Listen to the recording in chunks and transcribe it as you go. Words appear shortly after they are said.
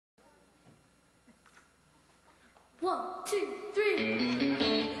1, 2, 3.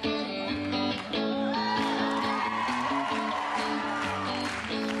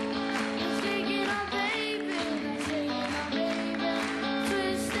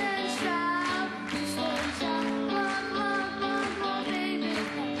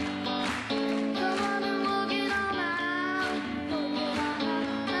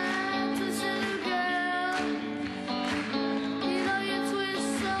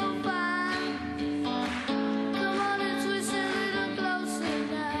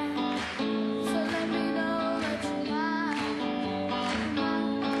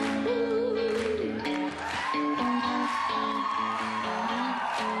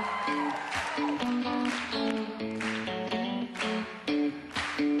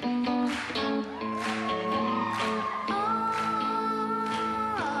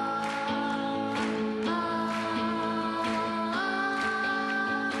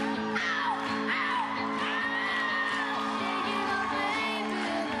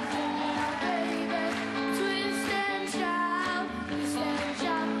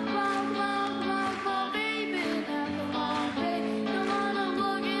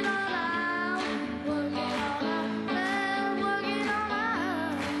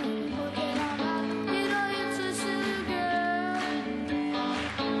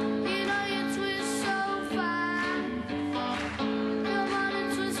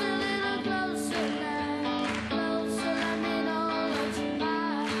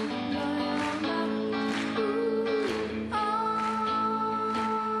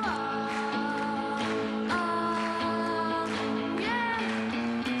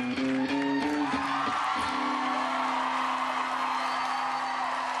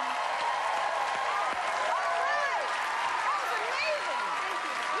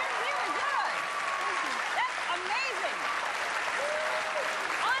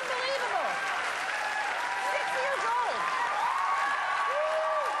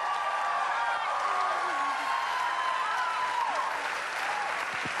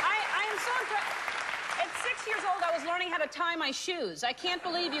 How to tie my shoes. I can't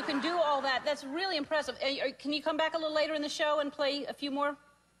believe you can do all that. That's really impressive. Can you come back a little later in the show and play a few more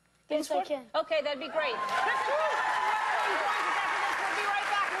things? Yes, I can. Okay, that'd be great. We'll be right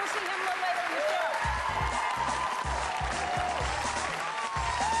back, and we'll see him a little later in the show.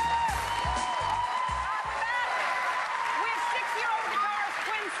 With 6-year-old guitarist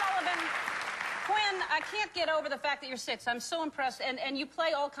Quinn Sullivan. Quinn, I can't get over the fact that you're 6. I'm so impressed. And you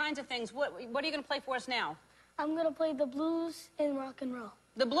play all kinds of things. What are you going to play for us now? I'm going to play the blues and rock and roll.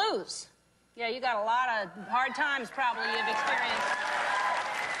 The blues? Yeah, you got a lot of hard times probably you've experienced.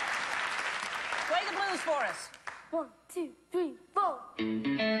 Play the blues for us. 1, 2, 3, 4.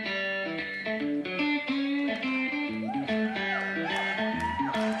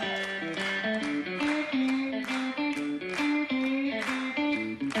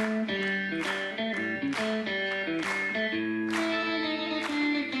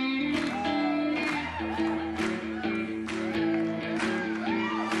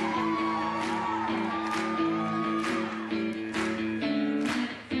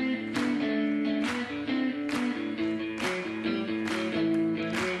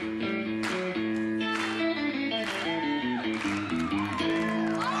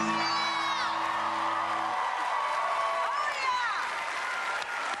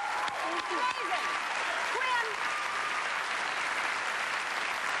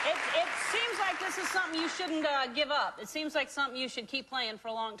 This is something you shouldn't give up. It seems like something you should keep playing for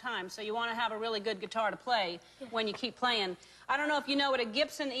a long time. So you want to have a really good guitar to play when you keep playing. I don't know if you know what a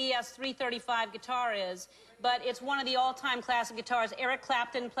Gibson ES 335 guitar is, but it's one of the all-time classic guitars. Eric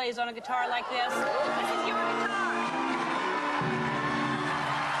Clapton plays on a guitar like this. This is your guitar.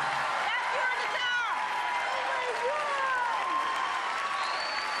 That's your guitar.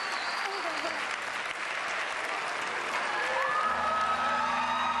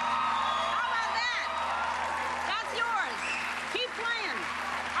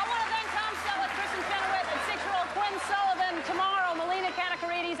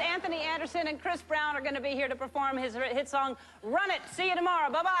 And Chris Brown are going to be here to perform his hit song, Run It. See you tomorrow.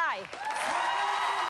 Bye-bye.